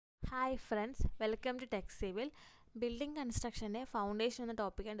Hi friends, welcome to Kpsc. Building കൺസ്ട്രക്ഷൻ്റെ foundation എന്ന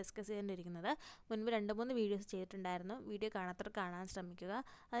ടോപ്പിക്കാണ് discuss ചെയ്തുകൊണ്ടിരിക്കുന്നത്. മുൻപ് 2-3 വീഡിയോസ് ചെയ്തിട്ടുണ്ടായിരുന്നു. വീഡിയോ കാണാത്തവർ കാണാൻ ശ്രമിക്കുക.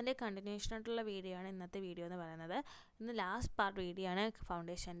 അതിൻ്റെ കണ്ടിന്യൂഷൻ ആയിട്ടുള്ള വീഡിയോ ആണ് ഇന്നത്തെ വീഡിയോ എന്ന് പറയുന്നത്. ഇന്ന് ലാസ്റ്റ് പാർട്ട് വീഡിയോ ആണ്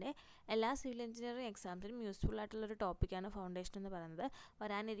ഫൗണ്ടേഷൻ്റെ. എല്ലാ സിവിൽ എഞ്ചിനീയറിംഗ് എക്സാംസിനും യൂസ്ഫുൾ ആയിട്ടുള്ളൊരു ടോപ്പിക്കാണ് ഫൗണ്ടേഷൻ എന്ന് പറയുന്നത്.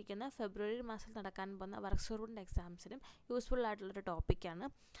 വരാനിരിക്കുന്ന ഫെബ്രുവരി മാസത്തിൽ നടക്കാൻ പോകുന്ന വർക്ക് സൂപ്പർവൈസർ എക്സാംസിനും യൂസ്ഫുൾ ആയിട്ടുള്ളൊരു ടോപ്പിക്കാണ്.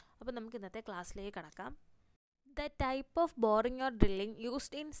 അപ്പോൾ നമുക്ക് ഇന്നത്തെ ക്ലാസ്സിലേക്ക് കടക്കാം. The type of boring or drilling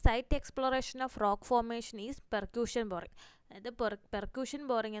used in site exploration of rock formation is percussion boring. അതായത് പെർക്യൂഷൻ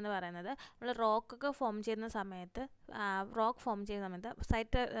ബോറിംഗ് എന്ന് പറയുന്നത് നമ്മൾ റോക്കൊക്കെ ഫോം ചെയ്യുന്ന സമയത്ത്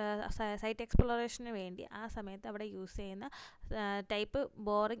സൈറ്റ് എക്സ്പ്ലോറേഷന് വേണ്ടി ആ സമയത്ത് അവിടെ യൂസ് ചെയ്യുന്ന ടൈപ്പ്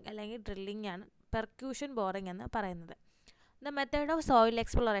ബോറിംഗ് അല്ലെങ്കിൽ ഡ്രില്ലിംഗ് ആണ് പെർക്യൂഷൻ ബോറിംഗ് എന്ന് പറയുന്നത്. The method of soil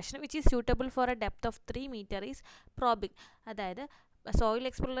exploration which is suitable for a depth of 3 meter is probing. അതായത് സോയിൽ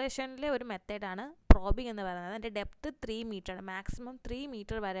എക്സ്പ്ലോറേഷനിലെ ഒരു മെത്തേഡാണ് പ്രോബിംഗ് എന്ന് പറയുന്നത്. അതിൻ്റെ ഡെപ്ത്ത് 3 മീറ്ററാണ്. മാക്സിമം 3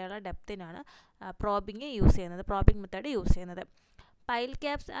 മീറ്റർ വരെയുള്ള ഡെപ്തിനാണ് പ്രോബിംഗ് യൂസ് ചെയ്യുന്നത്, പ്രോബിംഗ് മെത്തേഡ് യൂസ് ചെയ്യുന്നത്. Pile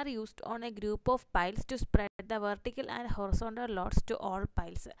caps are used on a group of piles to spread the vertical and horizontal loads to all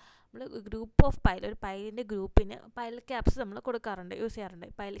piles. നമ്മൾ ഗ്രൂപ്പ് ഓഫ് പൈൽ, ഒരു പൈലിൻ്റെ ഗ്രൂപ്പിന് പൈൽ ക്യാപ്സ് നമ്മൾ use ചെയ്യാറുണ്ട്.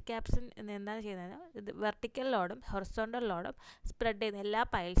 Pile caps എന്താണ് ചെയ്യുന്നത്, ഇത് വെർട്ടിക്കൽ ലോഡും ഹൊറിസോണ്ടൽ ലോഡും സ്പ്രെഡ് ചെയ്യുന്ന എല്ലാ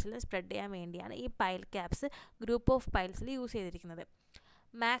പൈൽസിലും സ്പ്രെഡ് ചെയ്യാൻ വേണ്ടിയാണ് ഈ pile caps group of പൈൽസിൽ use ചെയ്തിരിക്കുന്നത്.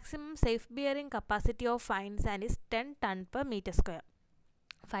 Maximum safe bearing capacity of fine sand is 10 ton per metre square.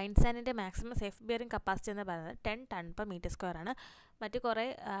 Fine സാൻഡിൻ്റെ maximum safe bearing capacity എന്ന് പറയുന്നത് 10 ടൺ പെർ മീറ്റർ സ്ക്വയർ ആണ്. മറ്റ് കുറേ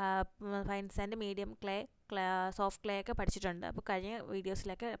fine sand, medium clay, soft clay ഒക്കെ പഠിച്ചിട്ടുണ്ട്. അപ്പോൾ കഴിഞ്ഞ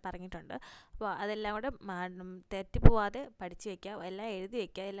വീഡിയോസിലൊക്കെ പറഞ്ഞിട്ടുണ്ട്. അപ്പോൾ അതെല്ലാം കൂടെ തെറ്റിപ്പോവാതെ പഠിച്ച് വയ്ക്കുക, എല്ലാം എഴുതി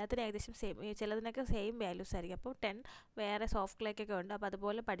വയ്ക്കുക. എല്ലാത്തിനും ഏകദേശം സെയിം, ചിലതിനൊക്കെ സെയിം വാല്യൂസ് ആയിരിക്കും. അപ്പോൾ 10 വേറെ സോഫ്റ്റ് ക്ലേക്കൊക്കെ ഉണ്ട്. അപ്പോൾ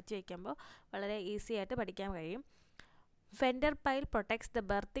അതുപോലെ പഠിച്ച് വയ്ക്കുമ്പോൾ വളരെ ഈസി ആയിട്ട് പഠിക്കാൻ കഴിയും. Fender pile protects the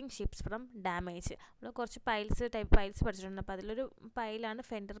birthing ships from damage. നമ്മൾ കുറച്ച് ടൈപ്പ് പൈൽസ് പഠിച്ചിട്ടുണ്ട്. അപ്പോൾ അതിലൊരു പൈലാണ്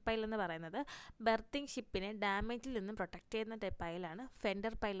ഫെൻഡർ പൈൽ എന്ന് പറയുന്നത്. ബർത്തിങ് ഷിപ്പിനെ ഡാമേജിൽ നിന്നും പ്രൊട്ടക്റ്റ് ചെയ്യുന്ന പൈലാണ്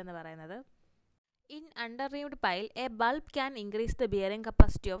ഫെൻഡർ പൈൽ എന്ന് പറയുന്നത്. In underreamed pile, a bulb can increase the bearing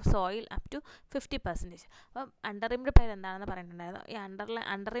capacity of soil up to 50%. അപ്പം അണ്ടർറീംഡ് പൈൽ എന്താണെന്ന് പറഞ്ഞിട്ടുണ്ടായിരുന്നു. ഈ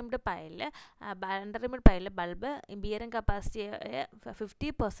അണ്ടർറീംഡ് പൈലിൽ ബൾബ് ബിയറിംഗ് കപ്പാസിറ്റി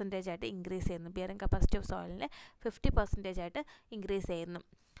 50% ആയിട്ട് ഇൻക്രീസ് ചെയ്യുന്നു. ബിയറിംഗ് കപ്പാസിറ്റി ഓഫ് സോയിലിനെ 50% ആയിട്ട് ഇൻക്രീസ് ചെയ്യുന്നു.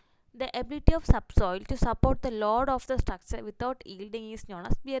 The ability of subsoil to support the load of the structure without yielding is known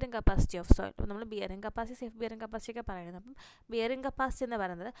as bearing capacity of soil. അപ്പോൾ നമ്മൾ bearing capacity, safe bearing capacity ഒക്കെ പറയുന്നത്. അപ്പം bearing capacity എന്ന്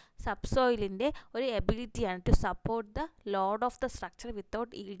പറയുന്നത് സബ്സോയിലിൻ്റെ ഒരു എബിലിറ്റിയാണ് to support the load of the structure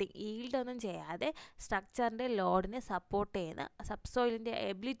without yield ഒന്നും ചെയ്യാതെ സ്ട്രക്ചറിൻ്റെ ലോഡിനെ സപ്പോർട്ട് ചെയ്യുന്ന സബ്സോയിലിൻ്റെ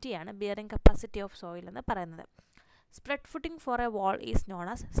എബിലിറ്റിയാണ് ബിയറിംഗ് കപ്പാസിറ്റി ഓഫ് സോയിൽ എന്ന് പറയുന്നത്. Spread footing four A wall is known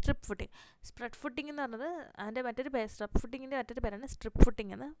as strip footing. Spread footing എന്ന് പറയുന്നത് അതിൻ്റെ സ്ട്രിപ്പ് ഫുട്ടിങ്ങിൻ്റെ മറ്റൊരു പേരാണ് സ്ട്രിപ്പ്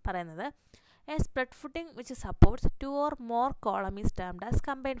ഫുട്ടിംഗ് എന്ന് പറയുന്നത്. A spread footing which supports 2 or more column is termed as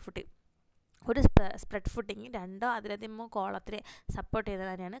combined footing. ഒരു സ്പ്രെഡ് ഫുട്ടിങ് 2 അതിലധികമോ കോളത്തിനെ സപ്പോർട്ട്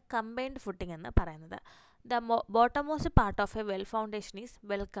ചെയ്തതിനാണ് കമ്പൈൻഡ് ഫുട്ടിംഗ് എന്ന് പറയുന്നത്. The bottom most part of A well foundation is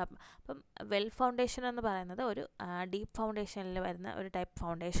well cup. അപ്പം well foundation എന്ന് പറയുന്നത് ഒരു deep ഫൗണ്ടേഷനിൽ വരുന്ന ഒരു ടൈപ്പ്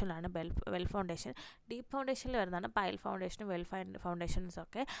ഫൗണ്ടേഷനാണ് വെൽ ഫൗണ്ടേഷൻ. ഡീപ്പ് ഫൗണ്ടേഷനിൽ വരുന്നതാണ് പൈൽ ഫൗണ്ടേഷനും വെൽ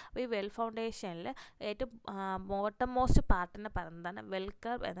ഫൗണ്ടേഷൻസൊക്കെ. അപ്പോൾ ഈ വെൽ ഫൗണ്ടേഷനിൽ ഏറ്റവും ബോട്ടം മോസ്റ്റ് പാർട്ടിനെ പറയുന്നതാണ് വെൽ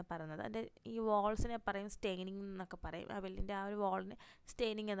കർവ് എന്ന് പറയുന്നത്. അതിൻ്റെ ഈ വാൾസിനെ പറയും സ്റ്റെയിനിങ് എന്നൊക്കെ പറയും. ആ വെല്ലിൻ്റെ ആ ഒരു വാളിന്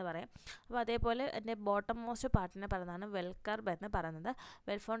സ്റ്റെയിനിങ് എന്ന് പറയും. അപ്പോൾ അതേപോലെ എൻ്റെ ബോട്ടം മോസ്റ്റ് പാർട്ടിനെ പറയുന്നതാണ് വെൽ കർവ് എന്ന് പറയുന്നത്.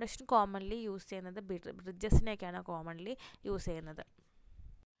 വെൽ ഫൗണ്ടേഷൻ കോമൺലി യൂസ് ചെയ്യുന്നത് ബ്രിഡ്ജസിനെയൊക്കെയാണ് കോമൺലി യൂസ് ചെയ്യുന്നത്.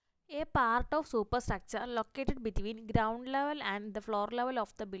 A part of super structure located between ground level and the floor level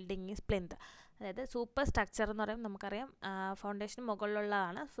of the building is plinth. അതായത് സൂപ്പർ സ്ട്രക്ചർ എന്ന് പറയുമ്പോൾ നമുക്കറിയാം ഫൗണ്ടേഷന്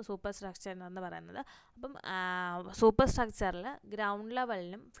മുകളിലുള്ളതാണ് സൂപ്പർ സ്ട്രക്ചർ എന്ന് പറയുന്നത്. അപ്പം സൂപ്പർ സ്ട്രക്ചറിൽ ഗ്രൗണ്ട്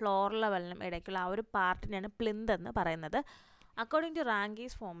ലെവലിനും ഫ്ലോർ ലെവലിനും ഇടയ്ക്കുള്ള ആ ഒരു പാർട്ടിനെയാണ് പ്ലിന്ത് എന്ന് പറയുന്നത്. According to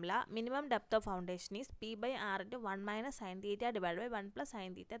Rankins formula, minimum depth of foundation is P/R into 1 minus sin theta divided by 1 plus sin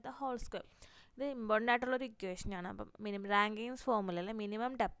theta the whole square. ഇത് ഇമ്പോർട്ടൻ്റ് ആയിട്ടുള്ളൊരു ഇക്വേഷനാണ്. അപ്പം റാങ്കിങ്സ് ഫോമുലയിൽ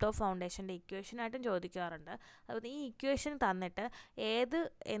മിനിമം ഡെപ്ത് ഓഫ് ഫൗണ്ടേഷൻ്റെ ഇക്വേഷനായിട്ടും ചോദിക്കാറുണ്ട്. അപ്പോൾ ഈ ഇക്വേഷൻ തന്നിട്ട്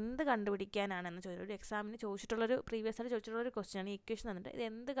എന്ത് കണ്ടുപിടിക്കാനാണെന്ന് ചോദിച്ചു. ഒരു എക്സാമിന് പ്രീവിയസ് ആയിട്ട് ചോദിച്ചിട്ടുള്ളൊരു ക്വസ്റ്റ്യനാണ്. ഈ ഇക്വേഷൻ തന്നിട്ട് ഇത്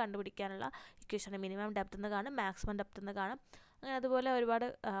എന്ത് കണ്ടുപിടിക്കാനുള്ള ഇക്വേഷനാണ്. മിനിമം ഡെപ്ത് എന്ന് കാണും, മാക്സിമം ഡെപ്ത് എന്ന് കാണും, അങ്ങനെ അതുപോലെ ഒരുപാട്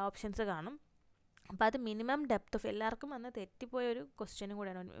ഓപ്ഷൻസ് കാണും. അപ്പോൾ അത് മിനിമം ഡെപ്ത് ഓഫ്, എല്ലാവർക്കും അന്ന് തെറ്റിപ്പോയൊരു ക്വസ്റ്റ്യനും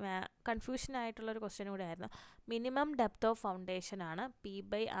കൂടെയാണ്, കൺഫ്യൂഷൻ ആയിട്ടുള്ളൊരു ക്വസ്റ്റ്യനും കൂടെ ആയിരുന്നു. Minimum depth of ഫൗണ്ടേഷനാണ്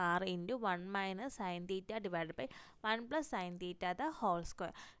P/R into 1 minus sin theta divided by 1 plus sin theta the whole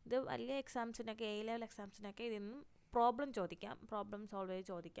square. ഇത് വലിയ എക്സാംസിനൊക്കെ, A ലെവൽ എക്സാംസിനൊക്കെ ഇതൊന്നും പ്രോബ്ലം ചോദിക്കാം, പ്രോബ്ലം സോൾവ് ചെയ്ത്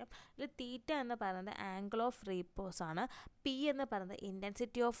ചോദിക്കാം. ഇതിൽ തീറ്റ എന്ന് പറയുന്നത് ആംഗിൾ ഓഫ് റീപോസ് ആണ്, പി എന്ന് പറയുന്നത്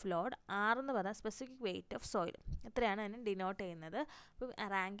ഇൻറ്റൻസിറ്റി ഓഫ് ലോഡ്, ആർ എന്ന് പറയുന്നത് സ്പെസിഫിക് വെയിറ്റ് ഓഫ് സോയിൽ. ഇത്രയാണ് അതിനെ ഡിനോട്ട് ചെയ്യുന്നത്. അപ്പം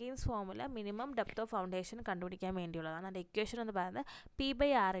റാങ്കിൻസ് formula minimum depth of foundation കണ്ടുപിടിക്കാൻ വേണ്ടിയുള്ളതാണ്. അതിൻ്റെ ഇക്വേഷൻ എന്ന് പറയുന്നത്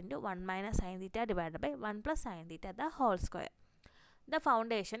P/R × 1 - sin θ / 1 + sin θ the whole square. The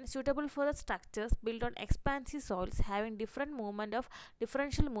foundation suitable for the structures built on expansive soils having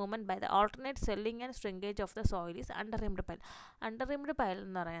differential movement by the alternate swelling and shrinkage of the soil is underrimmed pile. Underrimmed pile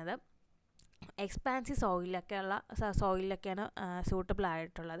എന്ന് പറയുന്നത് expansive സോയിലൊക്കെയാണ് suitable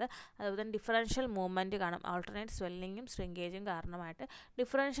ആയിട്ടുള്ളത്. അതുപോലെ തന്നെ differential movement കാണും, alternate സ്വെല്ലിങ്ങും ശ്രിങ്കേജും കാരണമായിട്ട്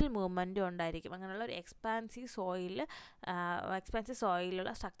differential മൂവ്മെൻറ്റും ഉണ്ടായിരിക്കും. അങ്ങനെയുള്ള ഒരു എക്സ്പാൻസീവ്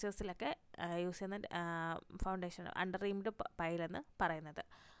സോയിലുള്ള സ്ട്രക്ചേഴ്സിലൊക്കെ യൂസ് ചെയ്യുന്ന ഫൗണ്ടേഷൻ അണ്ടർറീംഡ് പൈലെന്ന് പറയുന്നത്.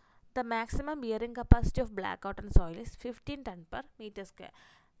 The maximum bearing capacity of black cotton soil is 15 ton per meter square.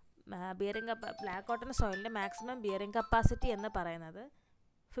 Black cotton സോയിലിൻ്റെ maximum bearing capacity എന്ന് പറയുന്നത്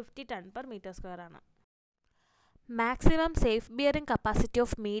 50 ton per meter square ആണ്. Maximum safe bearing capacity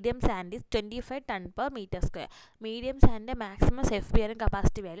of medium sand is 25 ton per meter square. Medium സാൻഡിൻ്റെ maximum safe bearing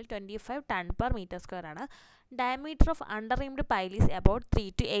capacity value 25 ton per meter square ആണ്. Diameter of അണ്ടർറീംഡ് pile is about 3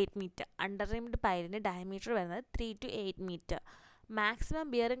 to 8 meter. അണ്ടർറീംഡ് പൈലിൻ്റെ diameter വരുന്നത് 3 to 8 meter. Maximum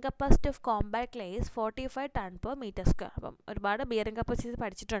bearing capacity of compact clay is 45 ton per meter square. അപ്പം ഒരുപാട് bearing capacity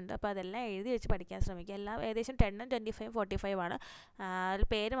പഠിച്ചിട്ടുണ്ട്, അപ്പോൾ അതെല്ലാം എഴുതി വെച്ച് പഠിക്കാൻ ശ്രമിക്കുക. എല്ലാം ഏകദേശം 10, 25, 45 ആണ്. അതിൽ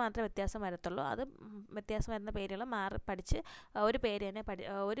പേര് മാത്രമേ വ്യത്യാസം വരത്തുള്ളൂ. അത് വ്യത്യാസം വരുന്ന പേരുകൾ പഠിച്ച് ഒരു പേര് തന്നെ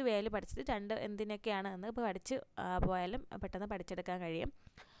ഒരു വേല് പഠിച്ചിട്ട് രണ്ട് എന്തിനൊക്കെയാണ് എന്ന് ഇപ്പോൾ പഠിച്ച് പോയാലും പെട്ടെന്ന് പഠിച്ചെടുക്കാൻ കഴിയും.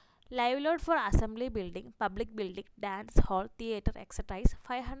 Live load four assembly building, public building, dance hall, theatre etcetera is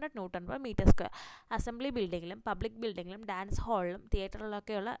 500 Newton per meter square. Assembly ബിൽഡിങ്ങിലും public ബിൽഡിങ്ങിലും dance ഹാളിലും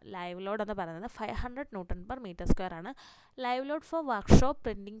തിയേറ്ററിലൊക്കെയുള്ള live load എന്ന് പറയുന്നത് 500 Newton per meter square ആണ്. Live load four workshop,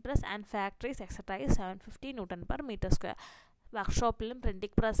 printing press and factories etcetera is 750 Newton per meter square. വർക്ക്ഷോപ്പിലും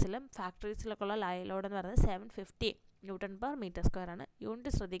printing പ്രസ്സിലും ഫാക്ടറീസിലൊക്കെയുള്ള live load എന്ന് പറയുന്നത് 750 Newton per meter square ആണ്.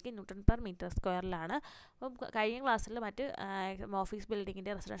 Unit ശ്രദ്ധിക്കുക, Newton per meter squareലാണ്. അപ്പം കഴിഞ്ഞ ക്ലാസ്സിൽ മറ്റ് ഓഫീസ്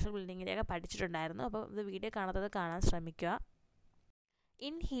ബിൽഡിങ്ങിൻ്റെ, റെസിഡൻഷ്യൽ ബിൽഡിങ്ങിൻ്റെയൊക്കെ പഠിച്ചിട്ടുണ്ടായിരുന്നു. അപ്പോൾ ഇത് വീഡിയോ കാണാത്തത് കാണാൻ ശ്രമിക്കുക.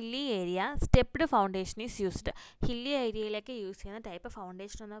 In hilly area stepped foundation is used. Hilly ഏരിയയിലേക്ക് യൂസ് ചെയ്യുന്ന ടൈപ്പ്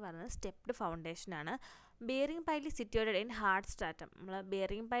ഫൗണ്ടേഷൻ എന്ന് പറയുന്നത് stepped ഫൗണ്ടേഷനാണ്. Bearing pile situated in hard stratum. നമ്മൾ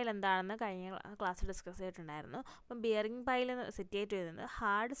ബിയറിംഗ് പൈൽ എന്താണെന്ന് കഴിഞ്ഞ ക്ലാസ്സിൽ ഡിസ്കസ് ചെയ്തിട്ടുണ്ടായിരുന്നു. അപ്പം ബിയറിംഗ് പൈൽ സിറ്റുവേറ്റ് ചെയ്തിരുന്നത്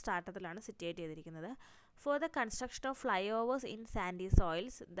ഹാർഡ് സ്ട്രാറ്റത്തിലാണ് സിറ്റുവേറ്റ് ചെയ്തിരിക്കുന്നത്. For the construction of flyovers in sandy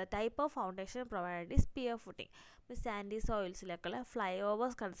soils, the type of foundation provided is pier footing. Sandy സോയിൽസിലൊക്കെയുള്ള fly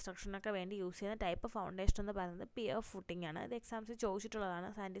overs കൺസ്ട്രക്ഷനൊക്കെ വേണ്ടി use ചെയ്യുന്ന ടൈപ്പ് ഫൗണ്ടേഷൻ എന്ന് പറയുന്നത് പിയർ ഫുട്ടിംഗ് ആണ്. ഇത് എക്സാംസിൽ ചോദിച്ചിട്ടുള്ളതാണ്.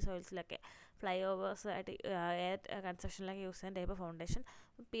 സാൻഡി സോയിൽസിലൊക്കെ ഫ്ലൈ ഓവേഴ്സ് ആയിട്ട് കൺസ്ട്രക്ഷനിലൊക്കെ use ചെയ്യുന്ന ടൈപ്പ് ഫൗണ്ടേഷൻ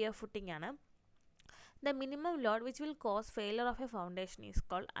പിയർ ഫുട്ടിംഗ് ആണ്. The minimum load which will cause failure of a foundation is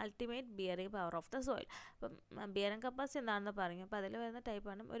called ultimate bearing power of the soil. അപ്പം bearing capacity എന്താണെന്ന് പറഞ്ഞു. അപ്പോൾ അതിൽ വരുന്ന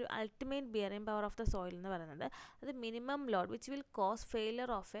ടൈപ്പാണ് ഒരു ultimate bearing power of the soil എന്ന് പറയുന്നത്. അത് minimum load which will cause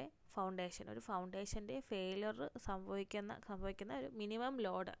failure of A foundation. ഒരു ഫൗണ്ടേഷൻ്റെ ഫെയിലിയർ സംഭവിക്കുന്ന ഒരു മിനിമം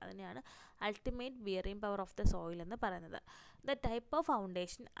ലോഡ്, അതിനെയാണ് ultimate bearing power of the soil എന്ന് പറയുന്നത്. The type of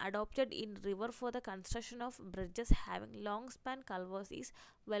foundation adopted in river for the construction of bridges having long span culverts is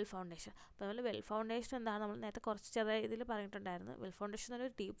well foundation. അപ്പോൾ നമ്മൾ well foundation എന്താണ് നമ്മൾ നേരത്തെ കുറച്ച് ചെറിയ ഇതിൽ പറഞ്ഞിട്ടുണ്ടായിരുന്നു. വെൽ ഫൗണ്ടേഷൻ ഒരു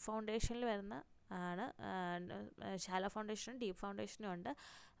ഡീപ്പ് ഫൗണ്ടേഷനിൽ വരുന്ന ആണ്. ഷാലോ ഫൗണ്ടേഷനും ഡീപ്പ് ഫൗണ്ടേഷനും ഉണ്ട്.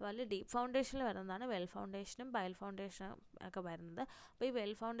 അതുപോലെ ഡീപ്പ് ഫൗണ്ടേഷനിൽ വരുന്നതാണ് വെൽ ഫൗണ്ടേഷനും പൈൽ ഫൗണ്ടേഷനും ഒക്കെ വരുന്നത്. അപ്പോൾ ഈ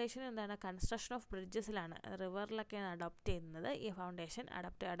വെൽ ഫൗണ്ടേഷൻ എന്താണ്, കൺസ്ട്രക്ഷൻ ഓഫ് ബ്രിഡ്ജസിലാണ്, റിവറിലൊക്കെയാണ് അഡോപ്റ്റ് ചെയ്യുന്നത്. ഈ ഫൗണ്ടേഷൻ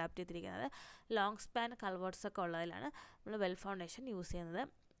അഡോപ്റ്റ് ചെയ്തിരിക്കുന്നത് ലോങ് സ്പാൻ കൾവേർട്സ് ഒക്കെ ഉള്ളതിലാണ് നമ്മൾ വെൽ ഫൗണ്ടേഷൻ യൂസ് ചെയ്യുന്നത്.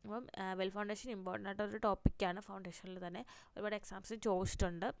 അപ്പം വെൽ ഫൗണ്ടേഷൻ ഇമ്പോർട്ടൻ്റ് ആയിട്ടൊരു ടോപ്പിക്കാണ്. ഫൗണ്ടേഷനിൽ തന്നെ ഒരുപാട് എക്സാംസിൽ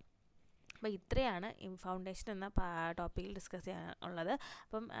ചോദിച്ചിട്ടുണ്ട്. അപ്പോൾ ഇത്രയാണ് ഈ ഫൗണ്ടേഷൻ എന്ന ടോപ്പിക്കിൽ ഡിസ്കസ് ചെയ്യാനുള്ളത്.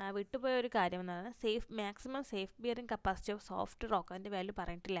 അപ്പം വിട്ടുപോയ ഒരു കാര്യം എന്ന് പറയുന്നത് maximum safe bearing capacity of soft rock, അതിൻ്റെ value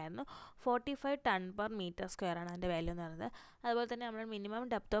പറഞ്ഞിട്ടില്ലായിരുന്നു. 45 ton per meter square ആണ് അതിൻ്റെ വാല്യൂ എന്ന് പറയുന്നത്. അതുപോലെ തന്നെ നമ്മൾ മിനിമം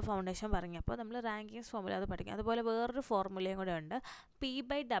ഡെപ്ത് ഓഫ് ഫൗണ്ടേഷൻ പറഞ്ഞപ്പോൾ നമ്മൾ റാങ്കിങ്സ് ഫോർമുല അത് പഠിക്കും. അതുപോലെ വേറൊരു ഫോർമുലയും കൂടെ ഉണ്ട്,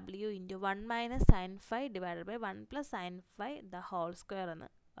 P/W × 1 - sin φ / 1 + sin φ the whole square എന്ന്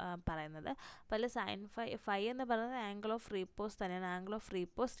പറയുന്നത്. അപ്പോൾ അതിൽ φ എന്ന് പറയുന്നത് ആംഗിൾ ഓഫ് റീപോസ് തന്നെയാണ്. Angle of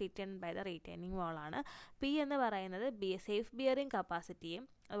repose റിറ്റേൺ by the റിറ്റേണിംഗ് വാളാണ്. P എന്ന് പറയുന്നത് സേഫ് ബിയറിംഗ് കപ്പാസിറ്റിയും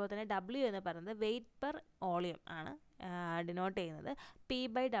അതുപോലെ തന്നെ W എന്ന് പറയുന്നത് വെയിറ്റ് പെർ വോളിയം ആണ് ഡിനോട്ട് ചെയ്യുന്നത്.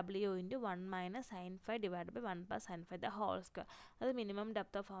 P/W × 1 - sin φ / 1 + sin φ the whole square. അത് മിനിമം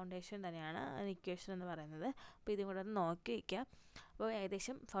ഡെപ്ത് ഓഫ് ഫൗണ്ടേഷൻ തന്നെയാണ് ഇക്വേഷൻ എന്ന് പറയുന്നത്. അപ്പോൾ ഇതും കൂടെ ഒന്ന് നോക്കി വയ്ക്കുക. അപ്പോൾ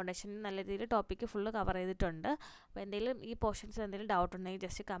ഏകദേശം ഫൗണ്ടേഷൻ നല്ല രീതിയിൽ ടോപ്പിക്ക് ഫുള്ള് കവർ ചെയ്തിട്ടുണ്ട്. അപ്പോൾ എന്തെങ്കിലും ഈ പോർഷൻസ് എന്തെങ്കിലും ഡൗട്ട് ഉണ്ടെങ്കിൽ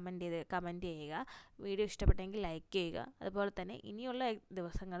ജസ്റ്റ് കമൻറ്റ് ചെയ്യുക. വീഡിയോ ഇഷ്ടപ്പെട്ടെങ്കിൽ ലൈക്ക് ചെയ്യുക. അതുപോലെ തന്നെ ഇനിയുള്ള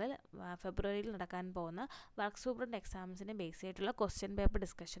ദിവസങ്ങളിൽ ഫെബ്രുവരിയിൽ നടക്കാൻ പോകുന്ന വർക്ക് സൂപ്രണ്ട് എക്സാംസിന് ബേസ് ആയിട്ടുള്ള ക്വസ്റ്റ്യൻ പേപ്പർ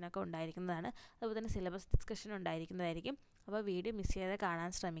ഡിസ്കസ് ഡിസ്കഷനൊക്കെ ഉണ്ടായിരിക്കുന്നതാണ്. അതുപോലെ തന്നെ സിലബസ് ഡിസ്കഷൻ ഉണ്ടായിരിക്കുന്നതായിരിക്കും. അപ്പോൾ വീഡിയോ മിസ് ചെയ്യാതെ കാണാൻ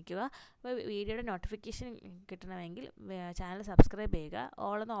ശ്രമിക്കുക. അപ്പോൾ വീഡിയോയുടെ നോട്ടിഫിക്കേഷൻ കിട്ടണമെങ്കിൽ ചാനൽ സബ്സ്ക്രൈബ് ചെയ്യുക.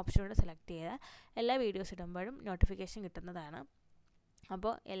 ഓൾ എന്ന ഓപ്ഷനോട് സെലക്ട് ചെയ്താൽ എല്ലാ വീഡിയോസ് ഇടുമ്പോഴും നോട്ടിഫിക്കേഷൻ കിട്ടുന്നതാണ്.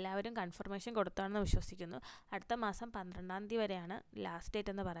 അപ്പോൾ എല്ലാവരും കൺഫർമേഷൻ കൊടുത്താണെന്ന് വിശ്വസിക്കുന്നു. അടുത്ത മാസം 12-ാം തീയതി വരെയാണ് ലാസ്റ്റ്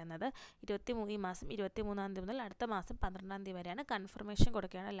ഡേറ്റ് എന്ന് പറയുന്നത്. ഈ മാസം 23-ാം തീയതി മുതൽ അടുത്ത മാസം 12-ാം തീയതി വരെയാണ് കൺഫർമേഷൻ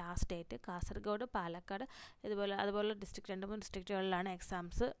കൊടുക്കുകയാണ് ലാസ്റ്റ് ഡേറ്റ്. കാസർഗോഡ്, പാലക്കാട് അതുപോലെ 2-3 ഡിസ്ട്രിക്റ്റുകളിലാണ്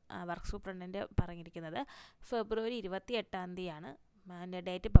എക്സാംസ് വർക്ക് സൂപ്രണ്ടിൻ്റെ പറഞ്ഞിരിക്കുന്നത്. ഫെബ്രുവരി 28-ാം തീയതിയാണ് അതിൻ്റെ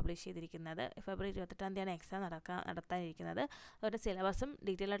ഡേറ്റ് പബ്ലിഷ് ചെയ്തിരിക്കുന്നത്. ഫെബ്രുവരി 28-ാം തീയതിയാണ് എക്സാം നടത്താനിരിക്കുന്നത്. അതുപോലെ സിലബസും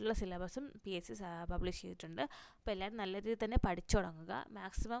ഡീറ്റെയിൽ ആയിട്ടുള്ള സിലബസും PSC പബ്ലിഷ് ചെയ്തിട്ടുണ്ട്. അപ്പോൾ എല്ലാവരും നല്ല രീതിയിൽ തന്നെ പഠിച്ചു തുടങ്ങുക.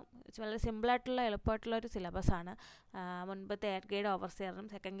 മാക്സിമം വളരെ സിമ്പിളായിട്ടുള്ള എളുപ്പമായിട്ടുള്ള ഒരു സിലബസാണ്. മുൻപ് 3rd ഗ്രേഡ് ഓവർസിയറിനും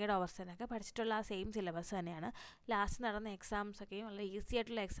 2nd ഗ്രേഡ് ഓവർസിയറിനൊക്കെ പഠിച്ചിട്ടുള്ള ആ സെയിം സിലബസ് തന്നെയാണ്. ലാസ്റ്റ് നടന്ന എക്സാംസൊക്കെയും വളരെ ഈസി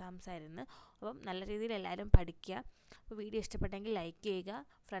ആയിട്ടുള്ള എക്സാംസ് ആയിരുന്നു. അപ്പം നല്ല രീതിയിൽ എല്ലാവരും പഠിക്കുക. അപ്പോൾ വീഡിയോ ഇഷ്ടപ്പെട്ടെങ്കിൽ ലൈക്ക് ചെയ്യുക,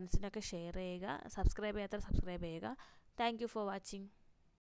 ഫ്രണ്ട്സിനൊക്കെ ഷെയർ ചെയ്യുക, സബ്സ്ക്രൈബ് ചെയ്യാത്തവർ സബ്സ്ക്രൈബ് ചെയ്യുക. Thank you for watching.